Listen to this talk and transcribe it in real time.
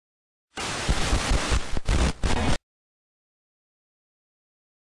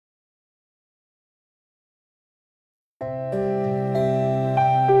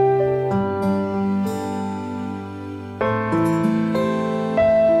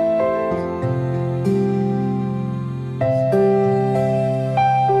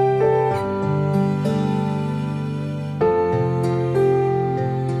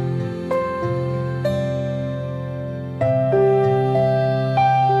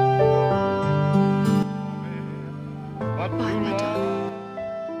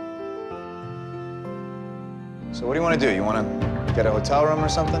So what do you want to do? You want to get a hotel room or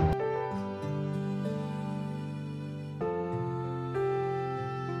something?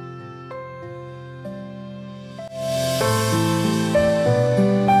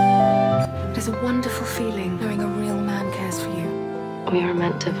 It is a wonderful feeling knowing a real man cares for you. We are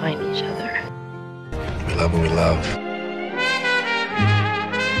meant to find each other. We love what we love.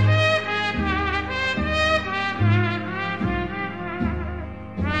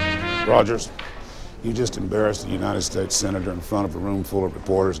 Rogers, you just embarrassed a United States Senator in front of a room full of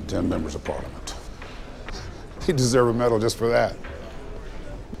reporters and 10 members of Parliament. You deserve a medal just for that.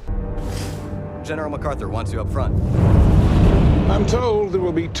 General MacArthur wants you up front. I'm told there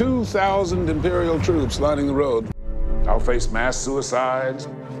will be 2,000 Imperial troops lining the road. I'll face mass suicides,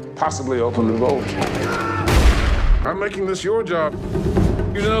 possibly open revolt. I'm making this your job.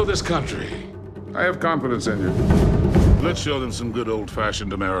 You know this country. I have confidence in you. Let's show them some good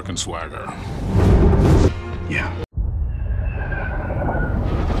old-fashioned American swagger. Yeah.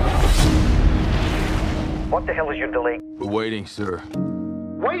 What the hell is your delay? We're waiting, sir.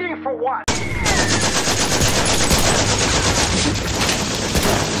 Waiting for what?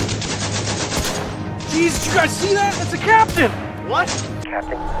 Jeez, did you guys see that? That's the captain! What?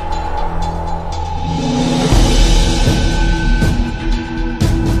 Captain.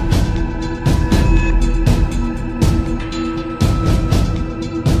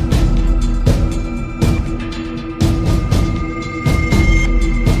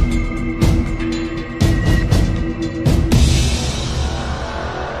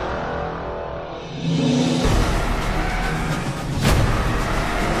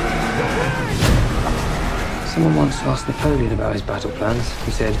 Someone once asked Napoleon about his battle plans.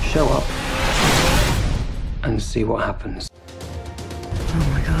 He said, show up and see what happens. Oh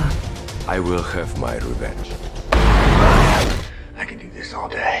my God. I will have my revenge. I can do this all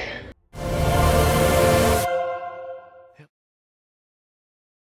day.